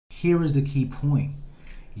here is the key point.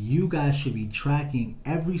 You guys should be tracking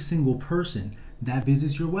every single person that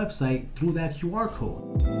visits your website through that QR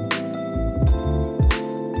code.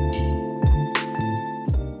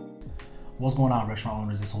 What's going on, restaurant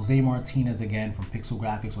owners? It's Jose Martinez again from Pix-l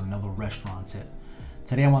Graphics with another restaurant tip.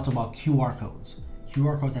 Today I want to talk about QR codes.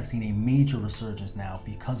 QR codes have seen a major resurgence now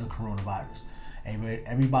because of coronavirus.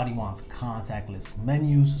 Everybody wants contactless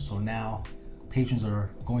menus, so now patrons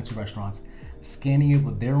are going to restaurants, scanning it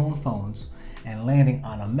with their own phones, and landing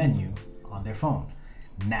on a menu on their phone.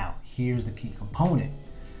 Now, here's the key component.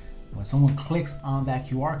 When someone clicks on that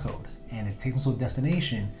QR code and it takes them to a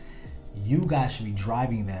destination, you guys should be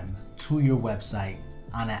driving them to your website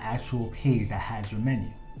on an actual page that has your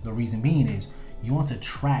menu. The reason being is you want to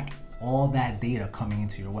track all that data coming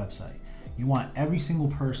into your website. You want every single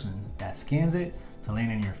person that scans it to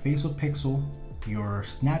land in your Facebook pixel, your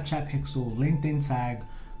Snapchat pixel, LinkedIn tag,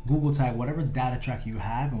 Google tag, whatever data track you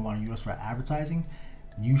have and want to use for advertising.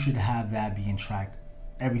 You should have that being tracked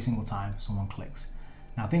every single time someone clicks.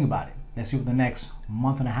 Now think about it. Let's say over the next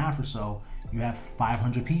month and a half or so, you have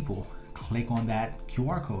 500 people click on that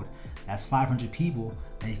QR code. That's 500 people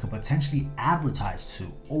that you could potentially advertise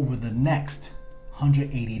to over the next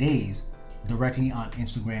 180 days directly on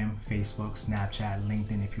Instagram, Facebook, Snapchat,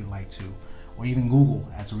 LinkedIn if you'd like to, or even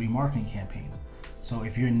Google as a remarketing campaign. So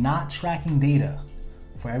if you're not tracking data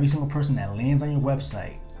for every single person that lands on your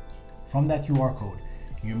website from that QR code,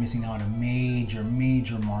 you're missing out on a major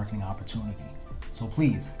marketing opportunity. So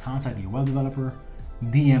please contact your web developer,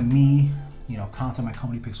 DM me, contact my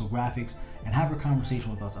company Pix-l Graphics, and have a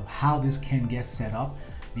conversation with us of how this can get set up.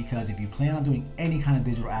 Because if you plan on doing any kind of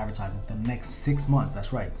digital advertising for the next 6 months,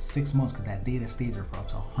 that's right, 6 months, because that data stays there for up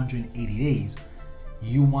to 180 days,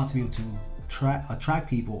 you want to be able to attract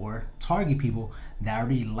people or target people that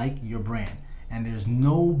already like your brand. And there's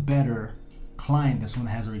no better client than someone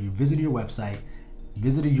that has already visited your website,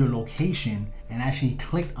 visited your location, and actually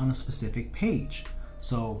clicked on a specific page.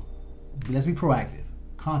 So let's be proactive.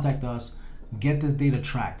 Contact us, get this data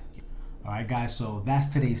tracked. All right, guys, so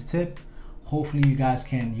that's today's tip. Hopefully you guys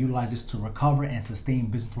can utilize this to recover and sustain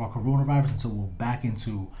business throughout coronavirus until we're back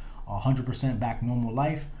into 100% back normal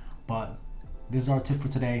life. But this is our tip for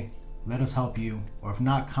today. Let us help you, or if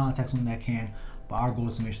not, contact someone that can. But our goal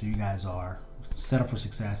is to make sure you guys are set up for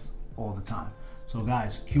success all the time. So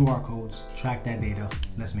guys, QR codes, track that data.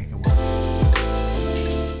 Let's make it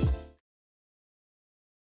work.